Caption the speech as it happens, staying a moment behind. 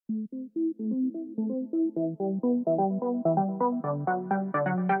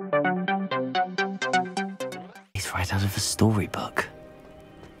It's right out of a storybook.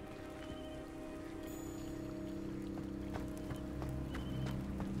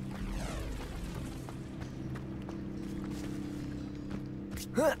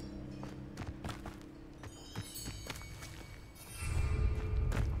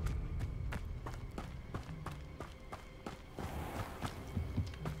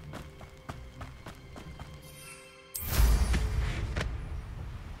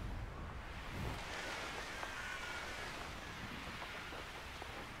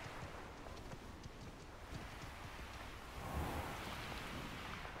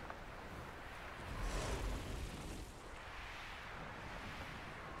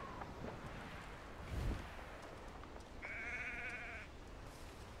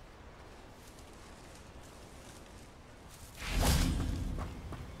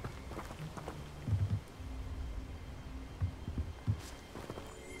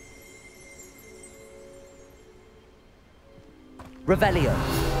 Revelio.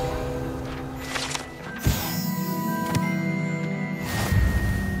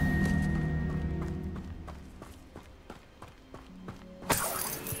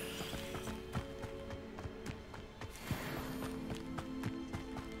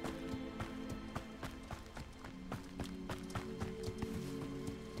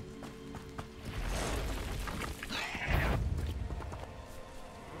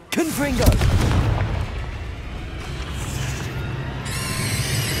 Confringo.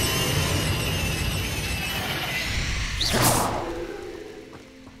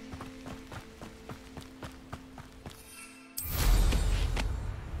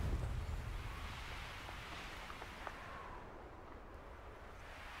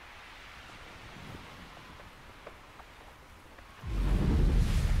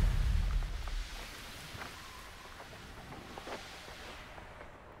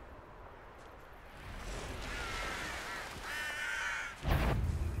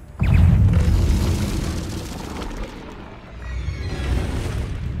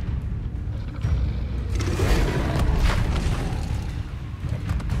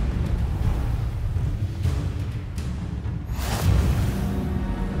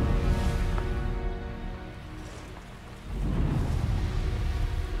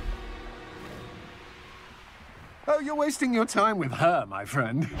 Oh, you're wasting your time with her, my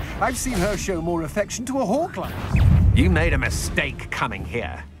friend. I've seen her show more affection to a Hawkland. You made a mistake coming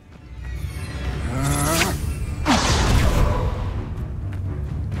here.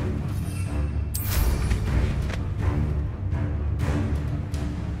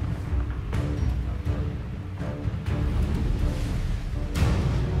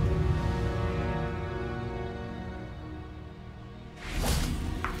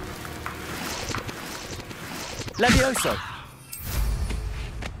 Levioso.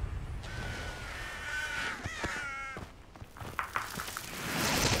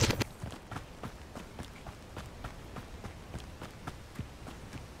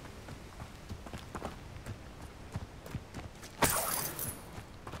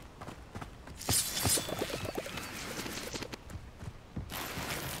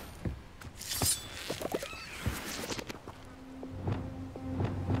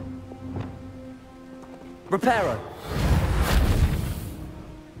 Reparo.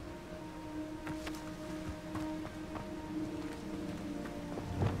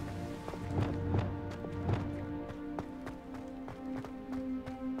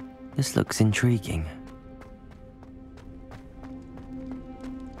 This looks intriguing.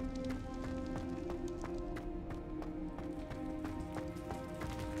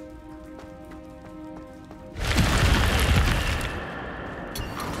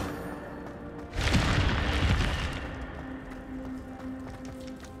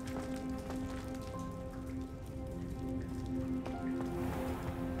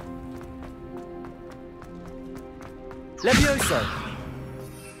 Levioso.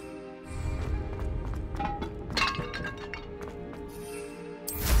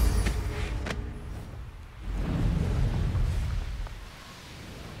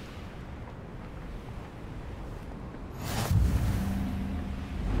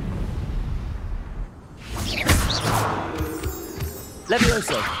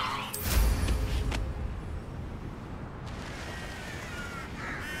 Levioso.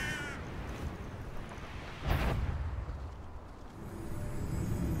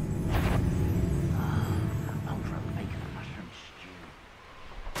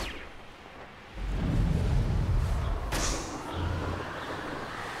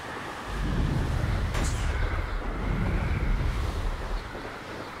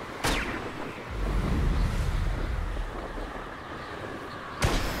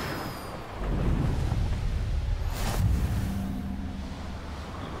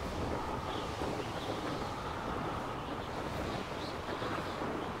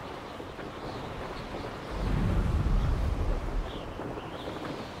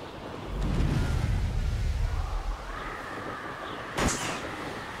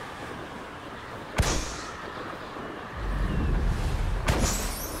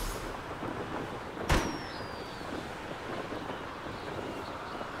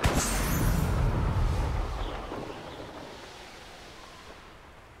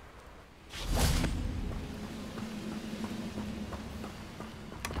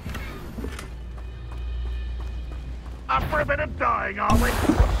 Up for a bit of dying, are we?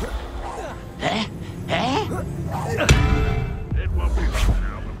 It won't be long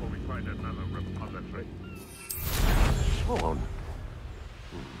now before we find another repository. Hold on.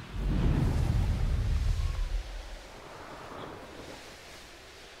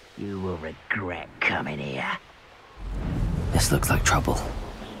 You will regret coming here. This looks like trouble.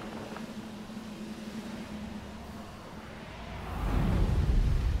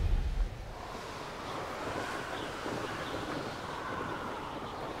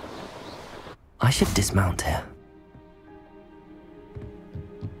 I should dismount here.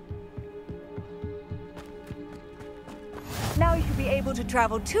 Now you should be able to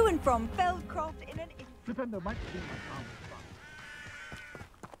travel to and from Feldcroft in an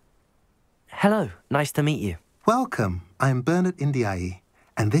Hello, nice to meet you. Welcome. I'm Bernard Indiai,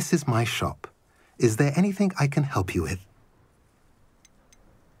 and this is my shop. Is there anything I can help you with?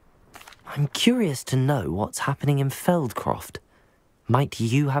 I'm curious to know what's happening in Feldcroft. Might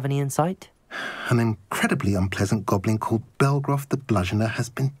you have any insight? An incredibly unpleasant goblin called Belgroth the Bludgeoner has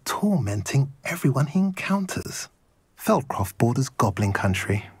been tormenting everyone he encounters. Feldcroft borders goblin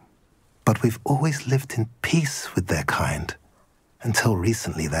country, but we've always lived in peace with their kind. Until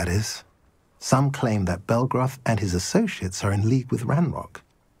recently, that is. Some claim that Belgroth and his associates are in league with Ranrock.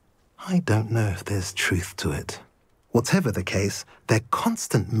 I don't know if there's truth to it. Whatever the case, their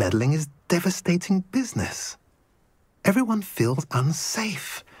constant meddling is devastating business. Everyone feels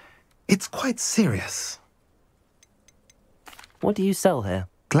unsafe. It's quite serious. What do you sell here?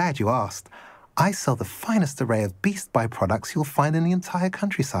 Glad you asked. I sell the finest array of beast byproducts you'll find in the entire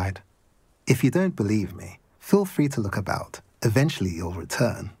countryside. If you don't believe me, feel free to look about. Eventually you'll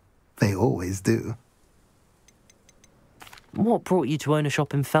return. They always do. What brought you to own a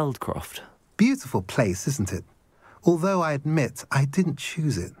shop in Feldcroft? Beautiful place, isn't it? Although I admit I didn't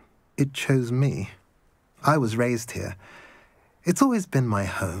choose it. It chose me. I was raised here. It's always been my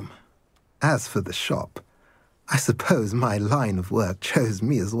home. As for the shop, I suppose my line of work chose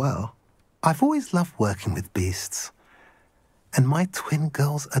me as well. I've always loved working with beasts, and my twin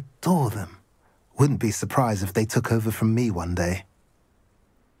girls adore them. Wouldn't be surprised if they took over from me one day.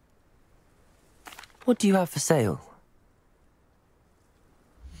 What do you have for sale?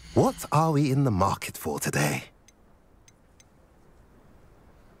 What are we in the market for today?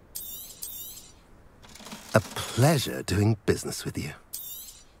 A pleasure doing business with you.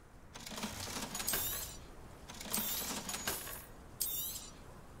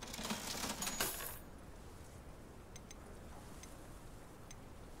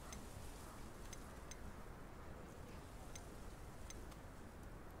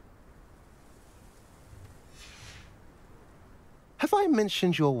 Have I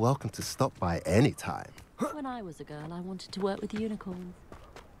mentioned you're welcome to stop by any time? When I was a girl, I wanted to work with unicorns.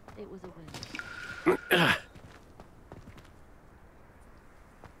 It was a win.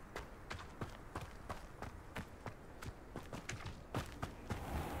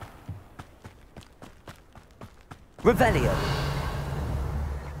 Revelio.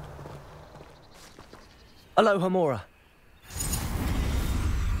 Aloha Mora.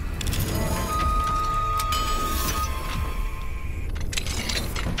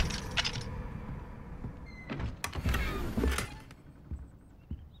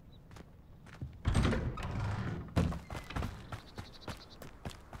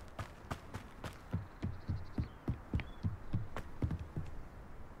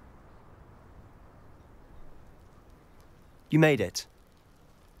 You made it.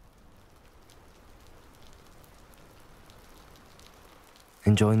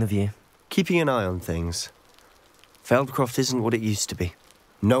 Enjoying the view? Keeping an eye on things. Feldcroft isn't what it used to be.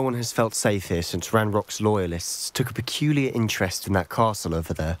 No one has felt safe here since Ranrock's loyalists took a peculiar interest in that castle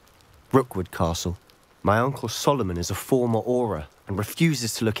over there. Rookwood Castle. My uncle Solomon is a former Auror and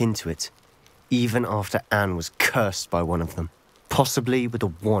refuses to look into it, even after Anne was cursed by one of them. Possibly with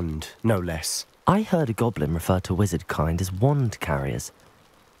a wand, no less. I heard a goblin refer to wizard kind as wand carriers.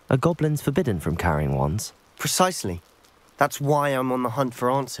 Are goblins forbidden from carrying wands? Precisely. That's why I'm on the hunt for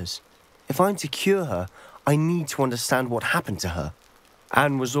answers. If I'm to cure her, I need to understand what happened to her.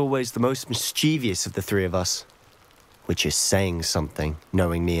 Anne was always the most mischievous of the three of us. Which is saying something,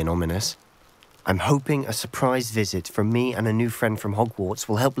 knowing me and Ominous. I'm hoping a surprise visit from me and a new friend from Hogwarts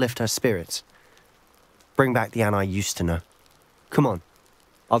will help lift her spirits. Bring back the Anne I used to know. Come on.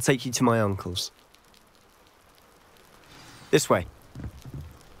 I'll take you to my uncle's. This way.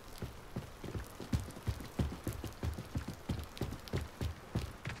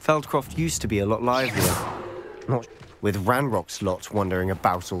 Feldcroft used to be a lot livelier. Not with Ranrock's lot wandering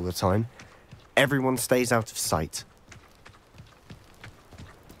about all the time. Everyone stays out of sight.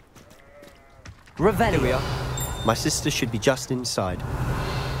 Revelio. My sister should be just inside.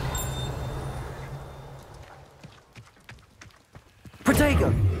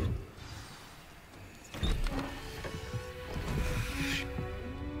 Protego!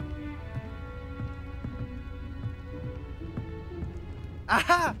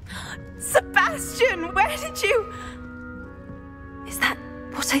 Aha! Sebastian, where did you... Is that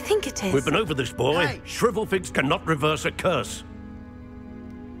what I think it is? We've been over this, boy. Hey. Shrivelfigs cannot reverse a curse.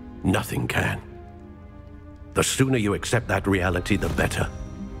 Nothing can. The sooner you accept that reality, the better.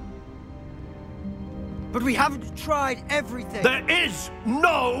 But we haven't tried everything. There is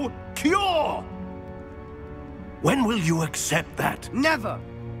no cure! When will you accept that? Never!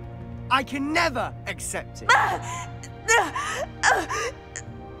 I can never accept it.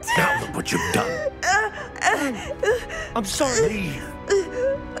 Now look what you've done. I'm sorry. Leave.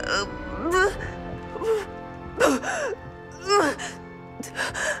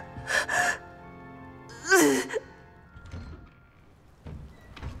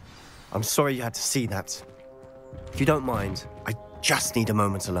 I'm sorry you had to see that. If you don't mind, I just need a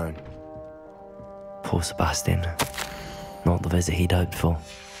moment alone. Poor Sebastian. Not the visit he'd hoped for.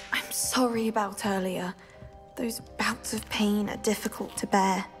 I'm sorry about earlier. Those bouts of pain are difficult to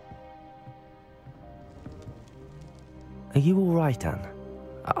bear. Are you all right, Anne?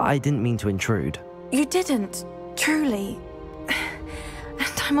 I didn't mean to intrude. You didn't, truly.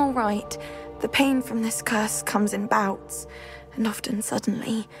 And I'm all right. The pain from this curse comes in bouts, and often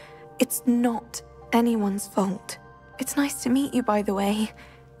suddenly. It's not anyone's fault. It's nice to meet you, by the way.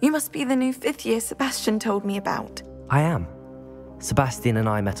 You must be the new 5th year Sebastian told me about. I am. Sebastian and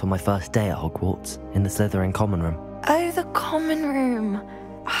I met on my first day at Hogwarts, in the Slytherin common room. Oh, the common room.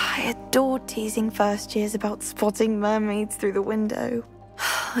 I adored teasing first years about spotting mermaids through the window.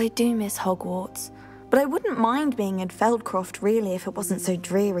 I do miss Hogwarts, but I wouldn't mind being in Feldcroft really if it wasn't so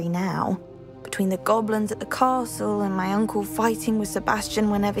dreary now. Between the goblins at the castle and my uncle fighting with Sebastian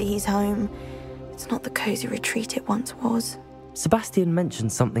whenever he's home, it's not the cozy retreat it once was. Sebastian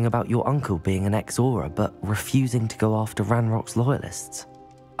mentioned something about your uncle being an ex-Auror, but refusing to go after Ranrock's loyalists.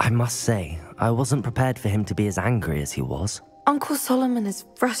 I must say, I wasn't prepared for him to be as angry as he was. Uncle Solomon is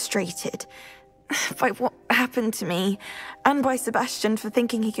frustrated by what happened to me, and by Sebastian for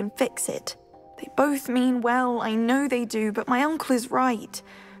thinking he can fix it. They both mean well, I know they do, but my uncle is right.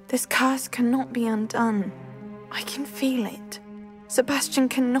 This curse cannot be undone. I can feel it. Sebastian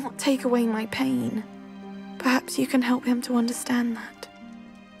cannot take away my pain. Perhaps you can help him to understand that.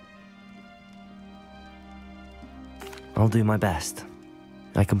 I'll do my best.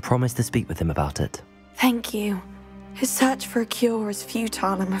 I can promise to speak with him about it. Thank you. His search for a cure is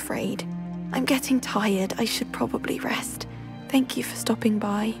futile, I'm afraid. I'm getting tired. I should probably rest. Thank you for stopping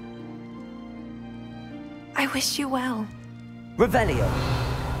by. I wish you well. Revelio.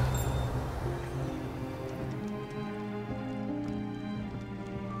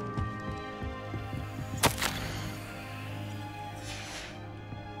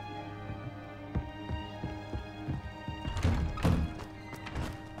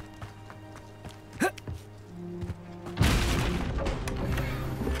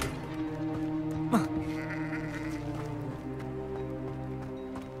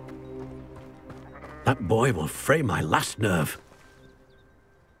 That boy will fray my last nerve.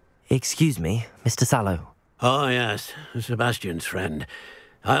 Excuse me, Mr. Sallow. Oh, yes, Sebastian's friend.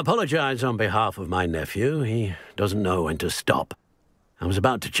 I apologize on behalf of my nephew. He doesn't know when to stop. I was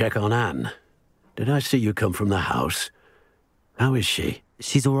about to check on Anne. Did I see you come from the house? How is she?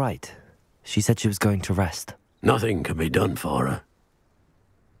 She's all right. She said she was going to rest. Nothing can be done for her.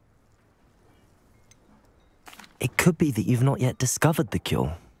 It could be that you've not yet discovered the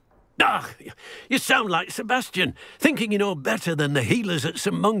cure. Ah, you sound like Sebastian, thinking you know better than the healers at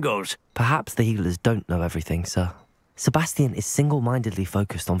St. Mungo's. Perhaps the healers don't know everything, sir. Sebastian is single-mindedly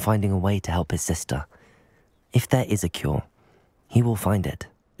focused on finding a way to help his sister. If there is a cure, he will find it.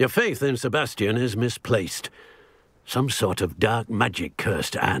 Your faith in Sebastian is misplaced. Some sort of dark magic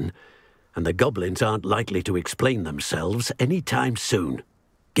cursed Anne, and the goblins aren't likely to explain themselves any time soon.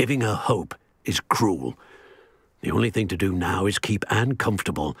 Giving her hope is cruel. The only thing to do now is keep Anne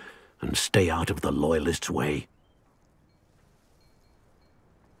comfortable and stay out of the Loyalists' way.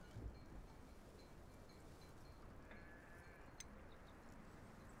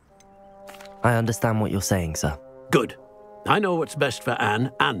 I understand what you're saying, sir. Good. I know what's best for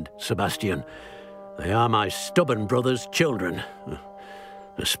Anne and Sebastian. They are my stubborn brother's children.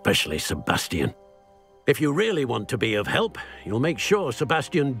 Especially Sebastian. If you really want to be of help, you'll make sure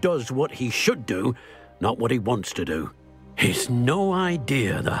Sebastian does what he should do, not what he wants to do. He's no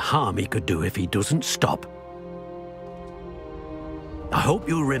idea the harm he could do if he doesn't stop. I hope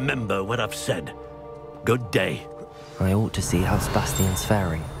you'll remember what I've said. Good day. I ought to see how Sebastian's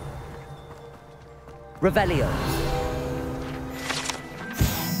faring. Revelio!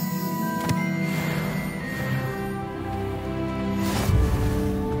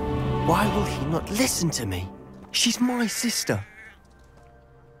 Why will he not listen to me? She's my sister.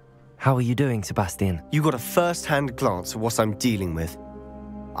 How are you doing, Sebastian? You got a first-hand glance at what I'm dealing with.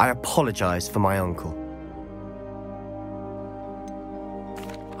 I apologize for my uncle.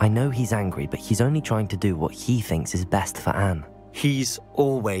 I know he's angry, but he's only trying to do what he thinks is best for Anne. He's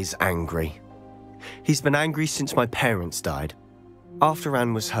always angry. He's been angry since my parents died. After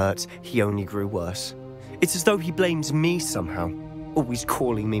Anne was hurt, he only grew worse. It's as though he blames me somehow, always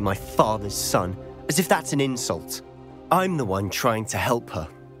calling me my father's son, as if that's an insult. I'm the one trying to help her.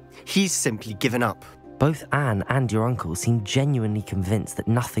 He's simply given up. Both Anne and your uncle seem genuinely convinced that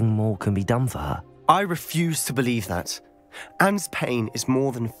nothing more can be done for her. I refuse to believe that. Anne's pain is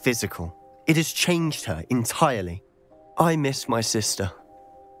more than physical. It has changed her entirely. I miss my sister.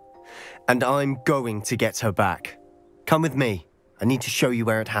 And I'm going to get her back. Come with me. I need to show you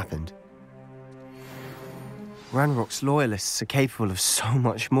where it happened. Ranrock's loyalists are capable of so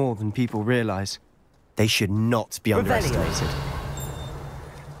much more than people realize. They should not be underestimated.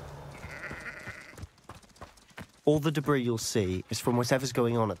 All the debris you'll see is from whatever's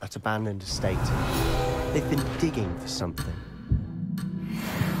going on at that abandoned estate. They've been digging for something.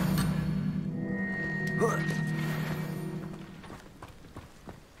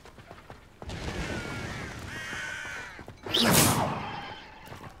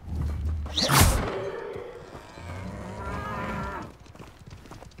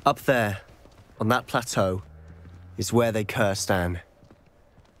 Up there, on that plateau, is where they cursed Anne.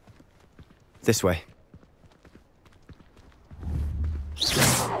 This way.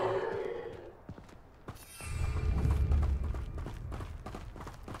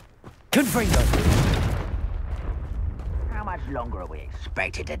 How much longer are we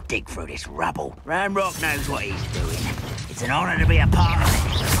expected to dig through this rubble? Ranrock knows what he's doing. It's an honor to be a part of it.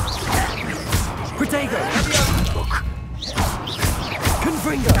 Protego! Look.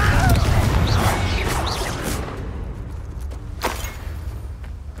 Confringo!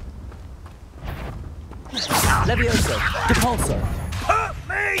 Levioso! Depulso!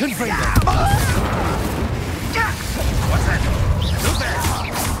 Confringo! What's that? Look there!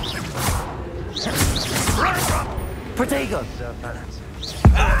 Protego!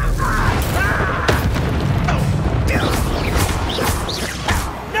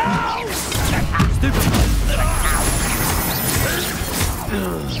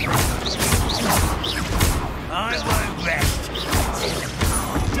 I won't rest.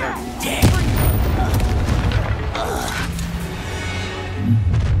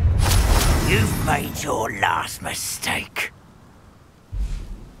 You've made your last mistake.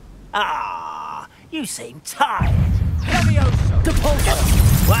 Ah, you seem tired. Levioso! Depulso!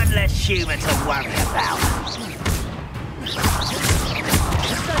 One less human to worry about.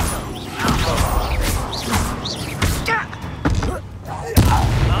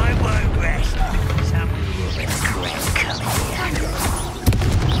 I won't rest. Some will regret coming here.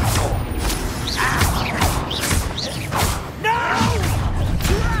 No!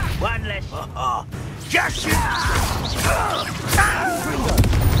 One less. Just you.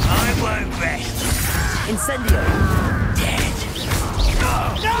 I won't rest. Incendio! Dead.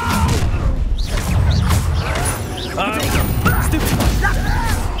 No!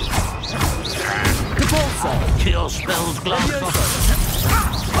 Depulso! Kill spells glass.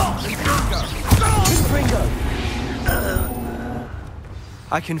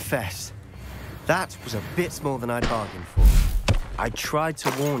 I confess, that was a bit more than I'd bargained for. I tried to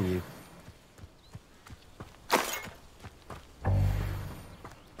warn you.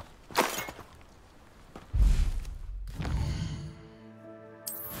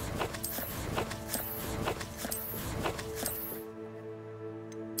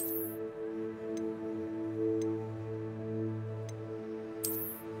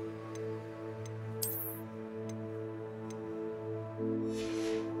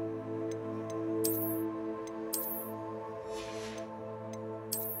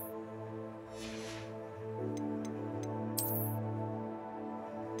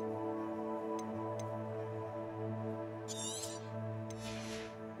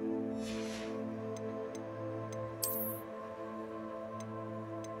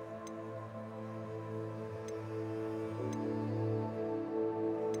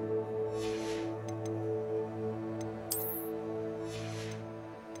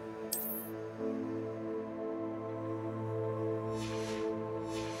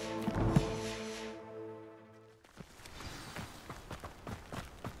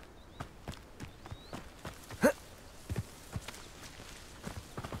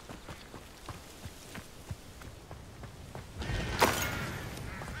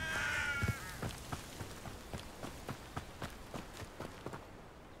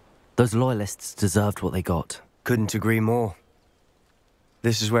 Those loyalists deserved what they got. Couldn't agree more.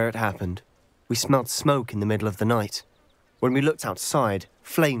 This is where it happened. We smelled smoke in the middle of the night. When we looked outside,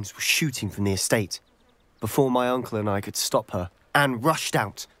 flames were shooting from the estate. Before my uncle and I could stop her, Anne rushed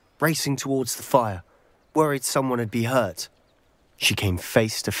out, racing towards the fire, worried someone had been hurt. She came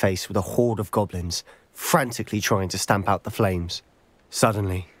face to face with a horde of goblins, frantically trying to stamp out the flames.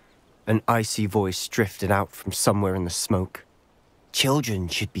 Suddenly, an icy voice drifted out from somewhere in the smoke. Children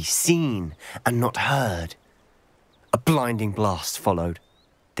should be seen and not heard. A blinding blast followed.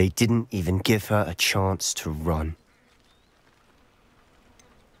 They didn't even give her a chance to run.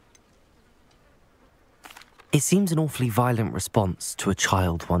 It seems an awfully violent response to a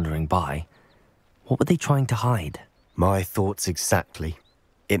child wandering by. What were they trying to hide? My thoughts exactly.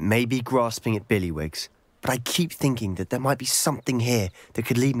 It may be grasping at billywhigs, but I keep thinking that there might be something here that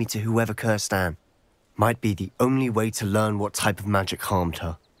could lead me to whoever cursed Anne. Might be the only way to learn what type of magic harmed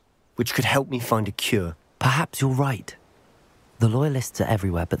her, which could help me find a cure. Perhaps you're right. The Loyalists are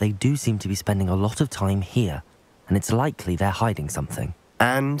everywhere, but they do seem to be spending a lot of time here, and it's likely they're hiding something.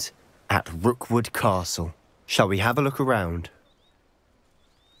 And at Rookwood Castle. Shall we have a look around?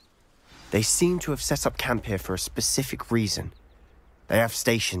 They seem to have set up camp here for a specific reason. They have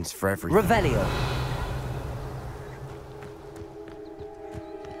stations for everything. Revelio!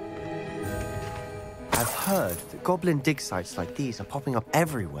 I've heard that goblin dig sites like these are popping up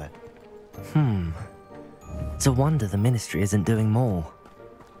everywhere. It's a wonder the Ministry isn't doing more.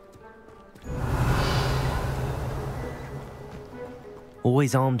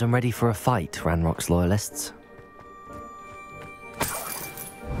 Always armed and ready for a fight, Ranrock's Loyalists.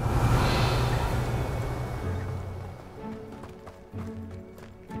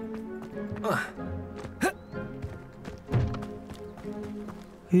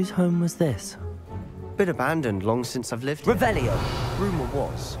 Whose home was this? Been abandoned long since I've lived here. Revelio! Rumour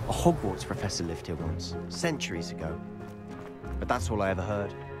was a Hogwarts professor lived here once, centuries ago. But that's all I ever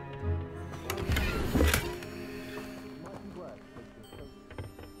heard.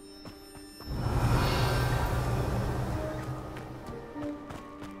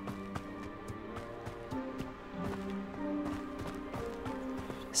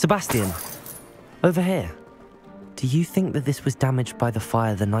 Sebastian, over here. Do you think that this was damaged by the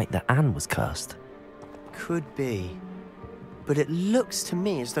fire the night that Anne was cursed? Could be. But it looks to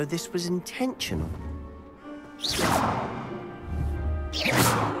me as though this was intentional.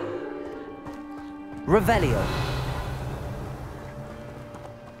 Revelio!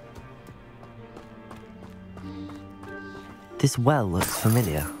 This well looks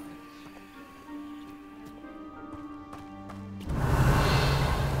familiar.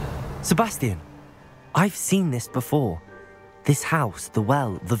 Sebastian, I've seen this before. This house, the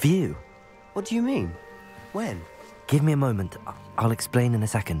well, the view. What do you mean? When? Give me a moment. I'll explain in a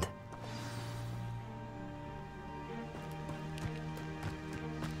second.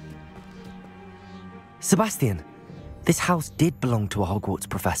 Sebastian, this house did belong to a Hogwarts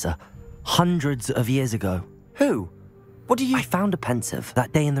professor hundreds of years ago. Who? What do you... I found a pensive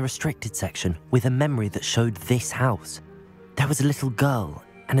that day in the restricted section with a memory that showed this house. There was a little girl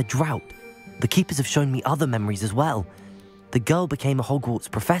and a drought. The keepers have shown me other memories as well. The girl became a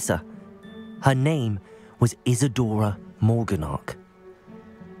Hogwarts professor. Her name was Isadora Morganach.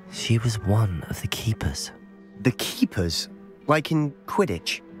 She was one of the keepers. The keepers? Like in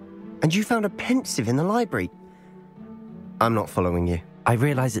Quidditch? And you found a pensive in the library? I'm not following you. I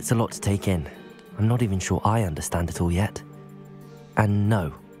realise it's a lot to take in. I'm not even sure I understand it all yet. And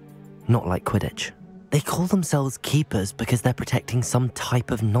no, not like Quidditch. They call themselves keepers because they're protecting some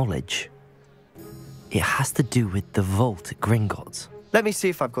type of knowledge. It has to do with the vault at Gringotts. Let me see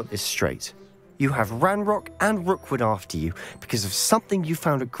if I've got this straight. You have Ranrock and Rookwood after you because of something you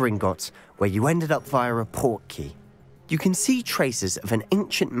found at Gringotts where you ended up via a portkey. You can see traces of an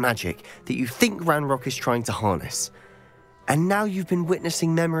ancient magic that you think Ranrock is trying to harness. And now you've been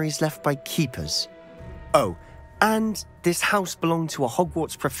witnessing memories left by keepers. Oh, and this house belonged to a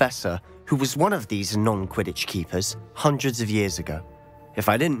Hogwarts professor who was one of these non-Quidditch keepers hundreds of years ago. If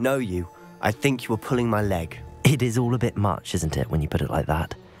I didn't know you, I'd think you were pulling my leg. It is all a bit much, isn't it, when you put it like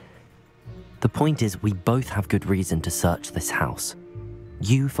that? The point is, we both have good reason to search this house.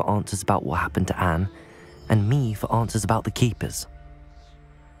 You for answers about what happened to Anne, and me for answers about the keepers.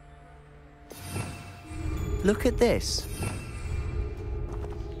 Look at this.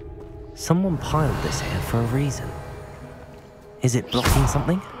 Someone piled this here for a reason. Is it blocking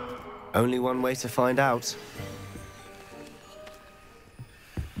something? Only one way to find out.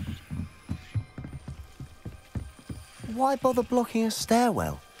 Why bother blocking a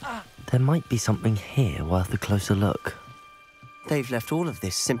stairwell? There might be something here worth a closer look. they've left all of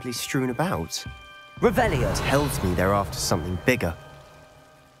this simply strewn about. Revelio! Tells me they're after something bigger.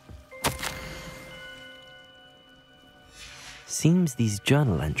 Seems these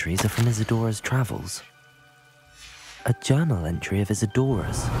journal entries are from Isadora's travels. A journal entry of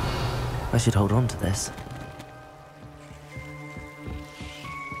Isadora's. I should hold on to this.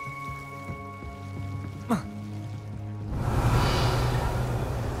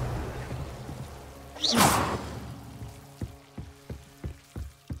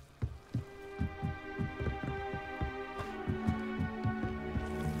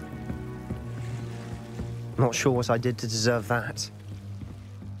 Not sure what I did to deserve that.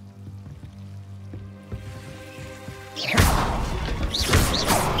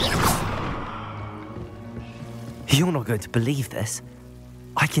 You're not going to believe this.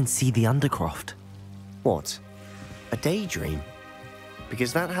 I can see the Undercroft. What? A daydream?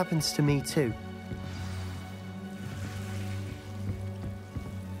 Because that happens to me too.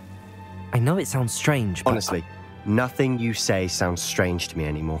 I know it sounds strange, but... Honestly, nothing you say sounds strange to me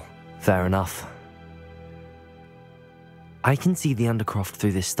anymore. Fair enough. I can see the Undercroft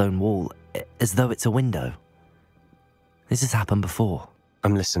through this stone wall, as though it's a window. This has happened before.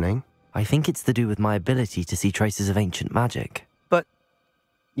 I'm listening. I think it's to do with my ability to see traces of ancient magic. But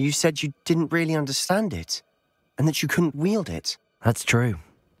you said you didn't really understand it, and that you couldn't wield it. That's true,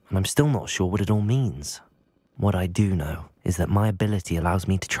 and I'm still not sure what it all means. What I do know is that my ability allows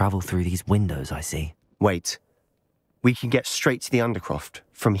me to travel through these windows I see. Wait. We can get straight to the Undercroft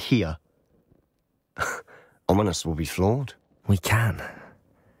from here. Ominous will be flawed. We can.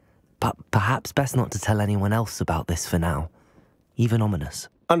 But perhaps best not to tell anyone else about this for now. Even Ominous.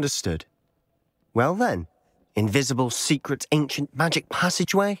 Understood. Well then, invisible, secret, ancient magic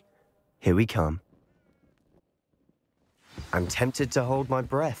passageway? Here we come. I'm tempted to hold my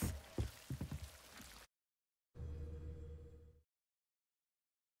breath.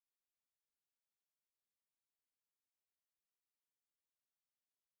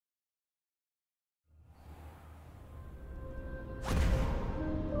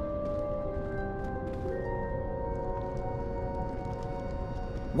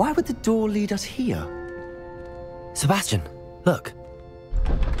 Why would the door lead us here? Sebastian, look.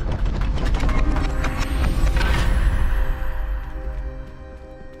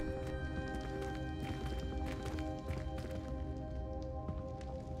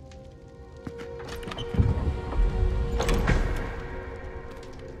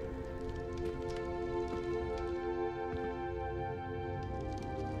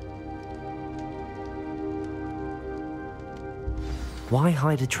 Why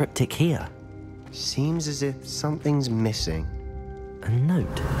hide a triptych here? Seems as if something's missing. A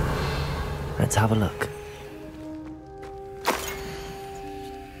note. Let's have a look.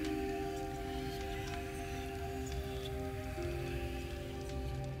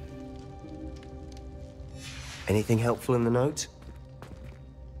 Anything helpful in the note?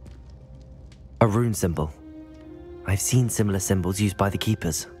 A rune symbol. I've seen similar symbols used by the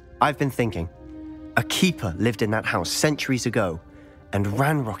keepers. I've been thinking. A keeper lived in that house centuries ago, and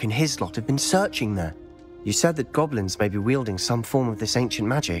Ranrock and his lot have been searching there. You said that goblins may be wielding some form of this ancient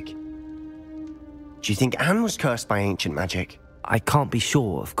magic. Do you think Anne was cursed by ancient magic? I can't be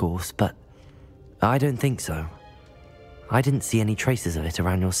sure, of course, but I don't think so. I didn't see any traces of it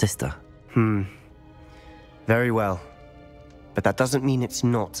around your sister. Very well. But that doesn't mean it's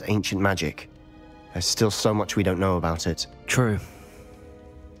not ancient magic. There's still so much we don't know about it. True.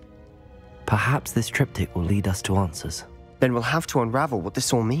 Perhaps this triptych will lead us to answers. Then we'll have to unravel what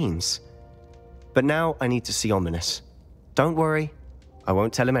this all means. But now I need to see Ominous. Don't worry, I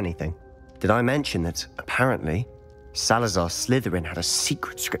won't tell him anything. Did I mention that, apparently, Salazar Slytherin had a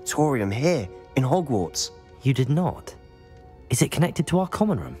secret scriptorium here, in Hogwarts? You did not? Is it connected to our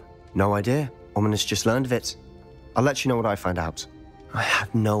common room? No idea. Ominous just learned of it. I'll let you know what I find out. I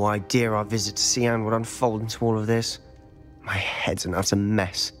had no idea our visit to Cian would unfold into all of this. My head's an utter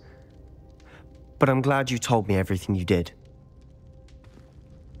mess. But I'm glad you told me everything you did.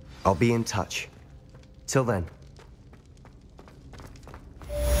 I'll be in touch. Till then.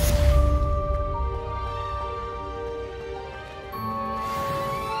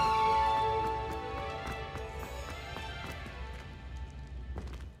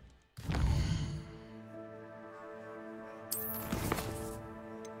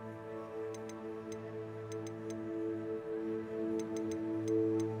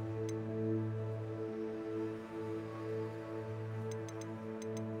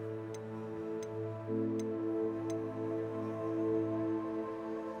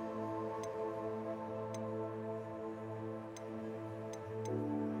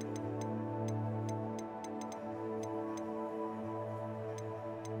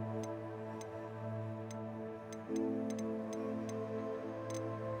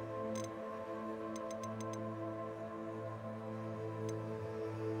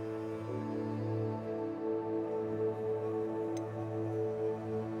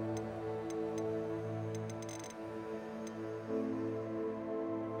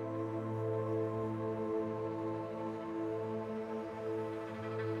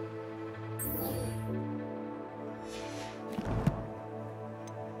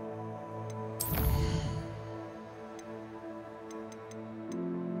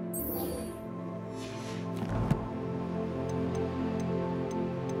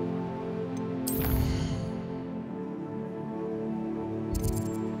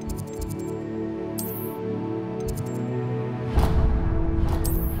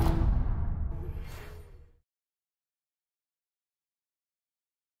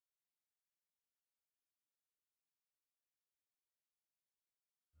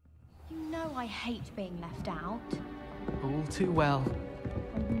 I hate being left out. All too well.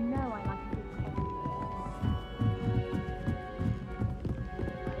 And you know I like a good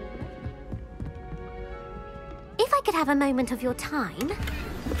cake. If I could have a moment of your time...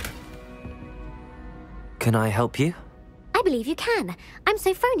 Can I help you? I believe you can. I'm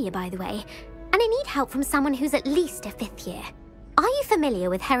Sophronia, by the way, and I need help from someone who's at least a 5th year. Are you familiar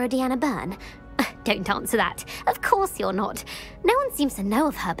with Herodiana Byrne? Don't answer that. Of course you're not. No one seems to know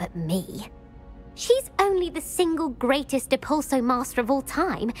of her but me. She's only the single greatest Depulso master of all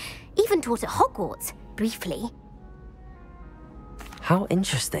time, even taught at Hogwarts, briefly. How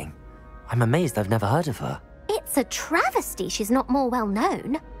interesting. I'm amazed I've never heard of her. It's a travesty she's not more well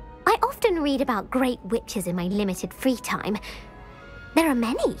known. I often read about great witches in my limited free time. There are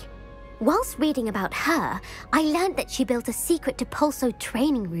many. Whilst reading about her, I learned that she built a secret Depulso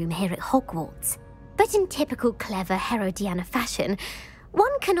training room here at Hogwarts. But in typical clever Herodiana fashion,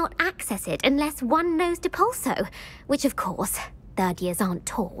 one cannot access it unless one knows Depulso, which of course, 3rd years aren't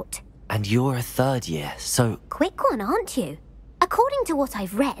taught. And you're a 3rd year, so... Quick one, aren't you? According to what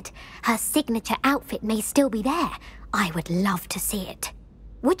I've read, her signature outfit may still be there. I would love to see it.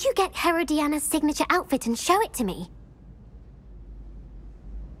 Would you get Herodiana's signature outfit and show it to me?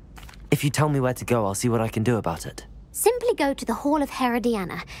 If you tell me where to go, I'll see what I can do about it. Simply go to the Hall of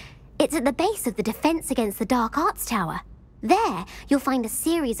Herodiana. It's at the base of the Defense Against the Dark Arts Tower. There, you'll find a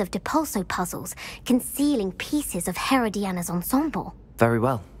series of Depulso puzzles concealing pieces of Herodiana's ensemble. Very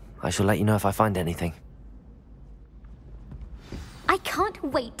well. I shall let you know if I find anything. I can't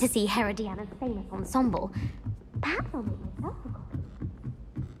wait to see Herodiana's famous ensemble. Perhaps I'll make myself a copy.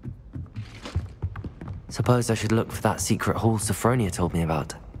 Suppose I should look for that secret hall Sophronia told me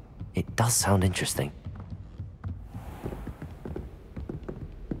about. It does sound interesting.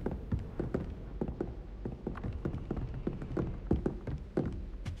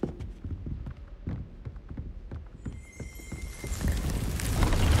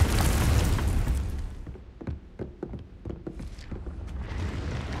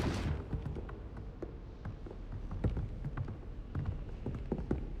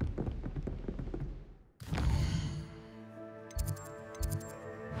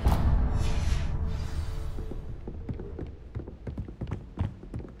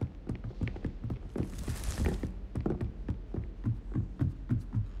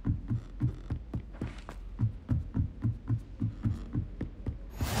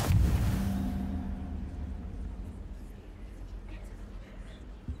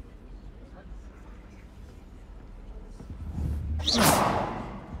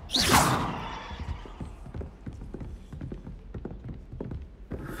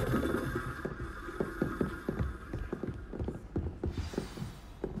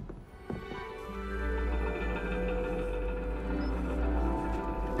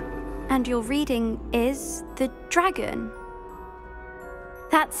 And your reading is The Dragon.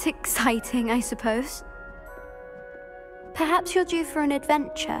 That's exciting, I suppose. Perhaps you're due for an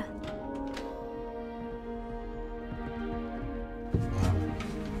adventure.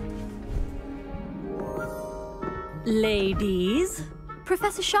 Ladies.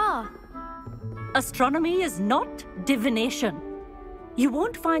 Professor Shah. Astronomy is not divination. You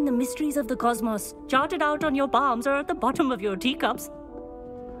won't find the mysteries of the cosmos charted out on your palms or at the bottom of your teacups.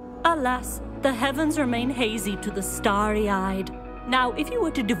 Alas, the heavens remain hazy to the starry-eyed. Now, if you were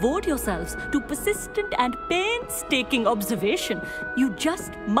to devote yourselves to persistent and painstaking observation, you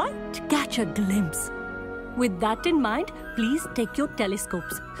just might catch a glimpse. With that in mind, please take your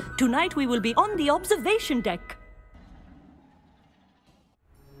telescopes. Tonight we will be on the observation deck.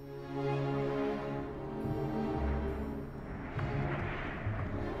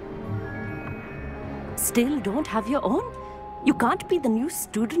 Still don't have your own? You can't be the new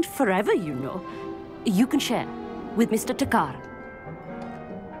student forever, you know. You can share with Mr. Takar.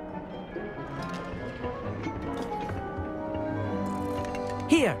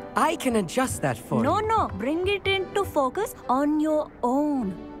 Here, I can adjust that for you. No, bring it into focus on your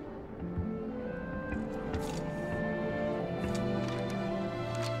own.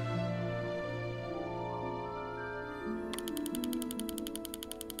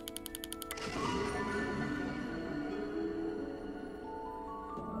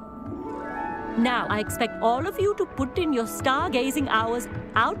 Now, I expect all of you to put in your stargazing hours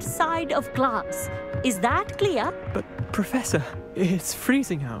outside of class. Is that clear? But, Professor, it's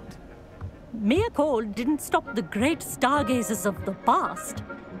freezing out. Mere cold didn't stop the great stargazers of the past.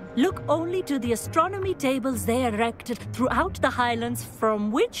 Look only to the astronomy tables they erected throughout the Highlands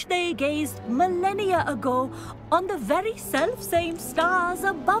from which they gazed millennia ago on the very self-same stars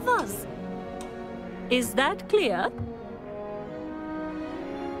above us. Is that clear?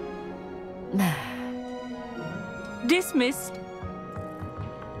 Dismissed.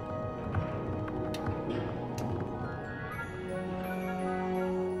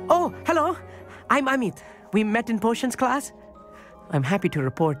 Oh, hello. I'm Amit. We met in potions class. I'm happy to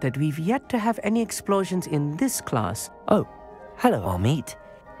report that we've yet to have any explosions in this class. Oh, hello, Amit.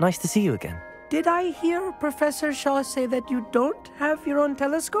 Nice to see you again. Did I hear Professor Shaw say that you don't have your own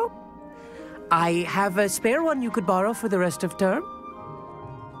telescope? I have a spare one you could borrow for the rest of term.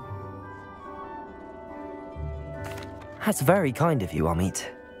 That's very kind of you, Amit.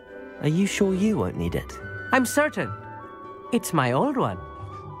 Are you sure you won't need it? I'm certain. It's my old one.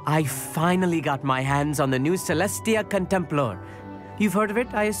 I finally got my hands on the new Celestia Contemplar. You've heard of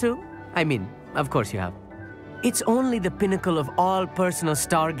it, I assume? I mean, of course you have. It's only the pinnacle of all personal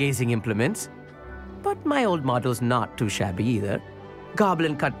stargazing implements. But my old model's not too shabby either.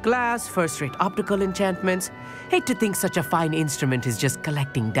 Goblin-cut glass, first-rate optical enchantments. Hate to think such a fine instrument is just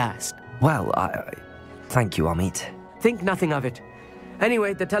collecting dust. Well, thank you, Amit. Think nothing of it.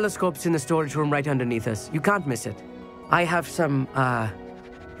 Anyway, the telescope's in the storage room right underneath us. You can't miss it. I have some,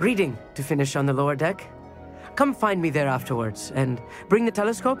 reading to finish on the lower deck. Come find me there afterwards, and bring the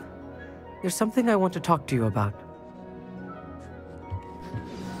telescope. There's something I want to talk to you about.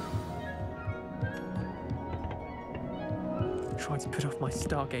 Tried to put off my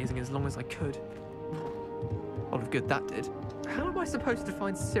stargazing as long as I could. A lot of good that did. How am I supposed to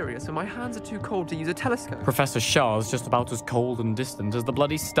find Sirius when my hands are too cold to use a telescope? Professor Shah's just about as cold and distant as the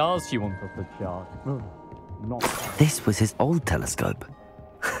bloody stars she wants us to chart. Not This was his old telescope.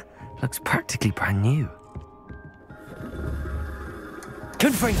 Looks practically brand new.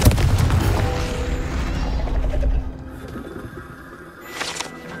 Confringo!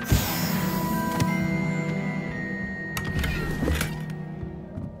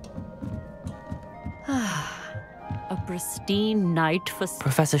 A pristine night for...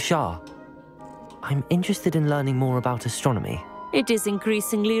 Professor Shah, I'm interested in learning more about astronomy. It is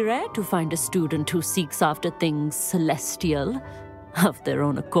increasingly rare to find a student who seeks after things celestial, of their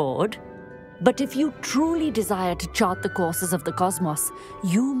own accord. But if you truly desire to chart the courses of the cosmos,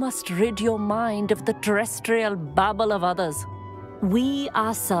 you must rid your mind of the terrestrial babble of others. We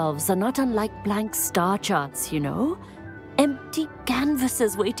ourselves are not unlike blank star charts, you know? Empty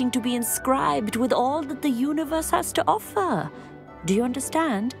canvases waiting to be inscribed with all that the universe has to offer. Do you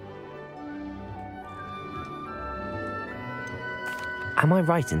understand? Am I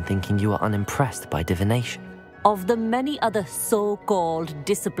right in thinking you are unimpressed by divination? Of the many other so-called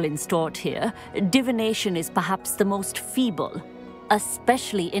disciplines taught here, divination is perhaps the most feeble,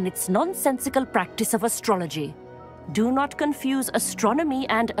 especially in its nonsensical practice of astrology. Do not confuse astronomy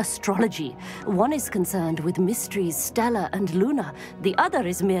and astrology. One is concerned with mysteries stellar and lunar, the other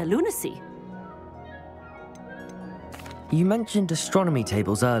is mere lunacy. You mentioned astronomy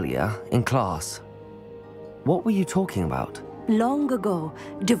tables earlier, in class. What were you talking about? Long ago,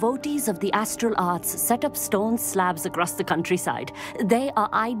 devotees of the astral arts set up stone slabs across the countryside. They are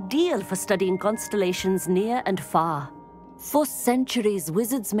ideal for studying constellations near and far. For centuries,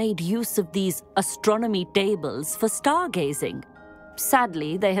 wizards made use of these astronomy tables for stargazing.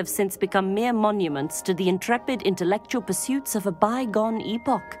 Sadly, they have since become mere monuments to the intrepid intellectual pursuits of a bygone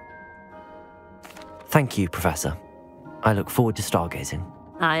epoch. Thank you, Professor. I look forward to stargazing.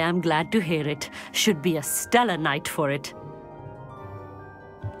 I am glad to hear it. Should be a stellar night for it.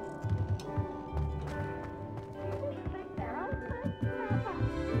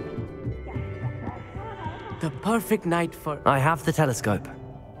 The perfect night for... I have the telescope.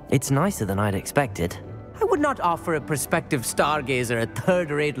 It's nicer than I'd expected. I would not offer a prospective stargazer a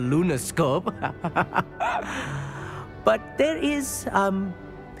third-rate lunoscope. But there is,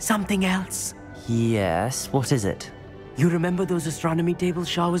 something else. Yes, what is it? You remember those astronomy tables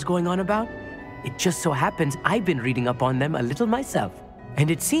Shaw was going on about? It just so happens I've been reading up on them a little myself. And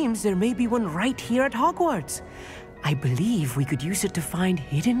it seems there may be one right here at Hogwarts. I believe we could use it to find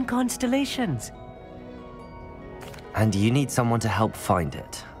hidden constellations. And you need someone to help find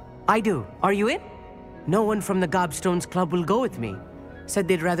it. I do. Are you in? No one from the Gobstones Club will go with me. Said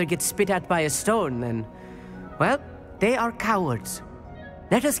they'd rather get spit at by a stone than... Well, they are cowards.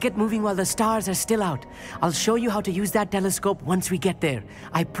 Let us get moving while the stars are still out. I'll show you how to use that telescope once we get there.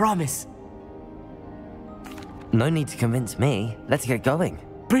 I promise. No need to convince me. Let's get going.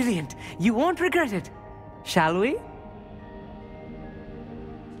 Brilliant. You won't regret it. Shall we?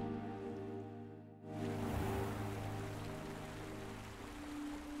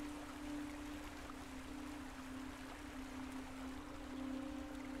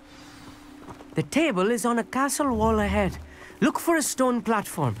 The table is on a castle wall ahead. Look for a stone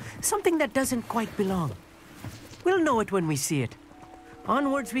platform, something that doesn't quite belong. We'll know it when we see it.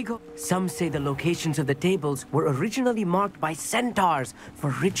 Onwards we go. Some say the locations of the tables were originally marked by centaurs for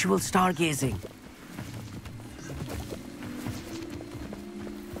ritual stargazing.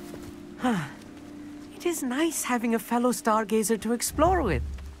 It is nice having a fellow stargazer to explore with.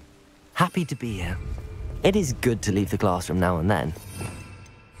 Happy to be here. It is good to leave the classroom now and then.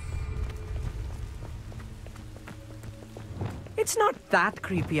 It's not that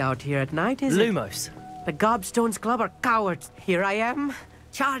creepy out here at night, is it? Lumos. The Gobstones Club are cowards. Here I am,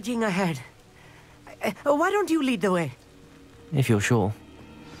 charging ahead. Why don't you lead the way? If you're sure.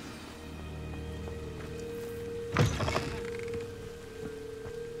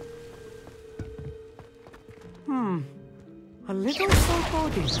 A little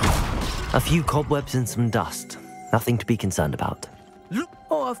foreboding. A few cobwebs and some dust. Nothing to be concerned about.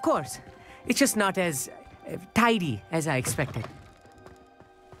 Oh, of course. It's just not as tidy as I expected.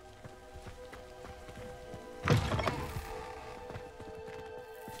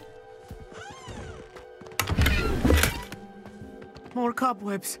 More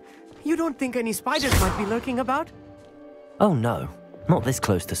cobwebs. You don't think any spiders might be lurking about? Oh no, not this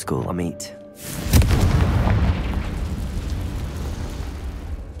close to school, I meet.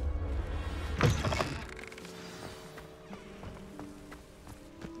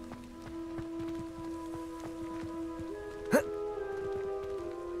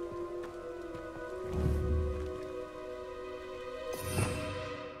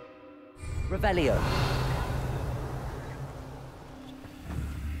 Revelio.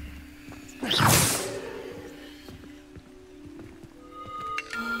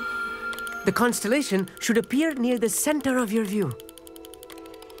 The constellation should appear near the center of your view.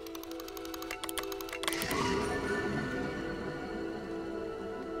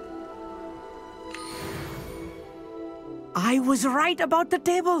 I was right about the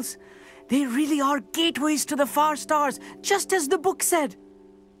tables. They really are gateways to the far stars, just as the book said.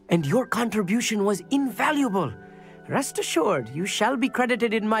 And your contribution was invaluable. Rest assured, you shall be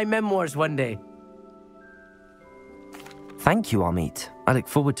credited in my memoirs one day. Thank you, Amit. I look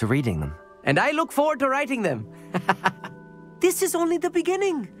forward to reading them. And I look forward to writing them. This is only the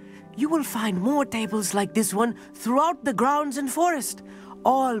beginning. You will find more tables like this one throughout the grounds and forest,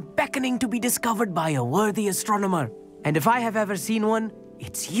 all beckoning to be discovered by a worthy astronomer. And if I have ever seen one,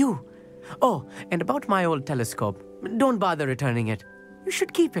 it's you. Oh, and about my old telescope, don't bother returning it. You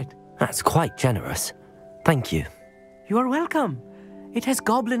should keep it. That's quite generous. Thank you. You are welcome. It has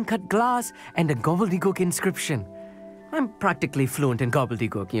goblin-cut glass and a gobbledygook inscription. I'm practically fluent in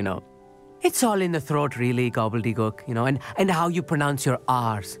gobbledygook, you know. It's all in the throat, really, gobbledygook, you know, and how you pronounce your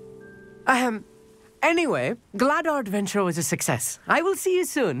R's. Anyway, glad our adventure was a success. I will see you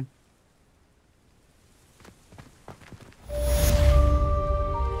soon.